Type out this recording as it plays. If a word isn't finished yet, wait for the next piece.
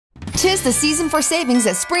'Tis the season for savings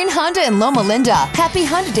at Spreen Honda in Loma Linda. Happy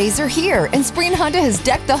Honda Days are here, and Spreen Honda has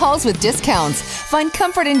decked the halls with discounts. Find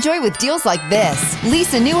comfort and joy with deals like this.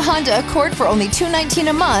 Lease a new Honda Accord for only $219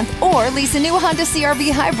 a month, or lease a new Honda CR-V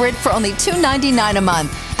Hybrid for only $299 a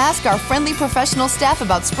month. Ask our friendly professional staff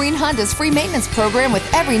about Spreen Honda's free maintenance program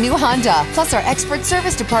with every new Honda. Plus, our expert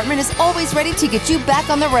service department is always ready to get you back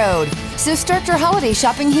on the road. So start your holiday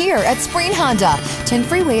shopping here at Spreen Honda, 10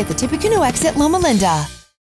 Freeway at the Tippecanoe exit, Loma Linda.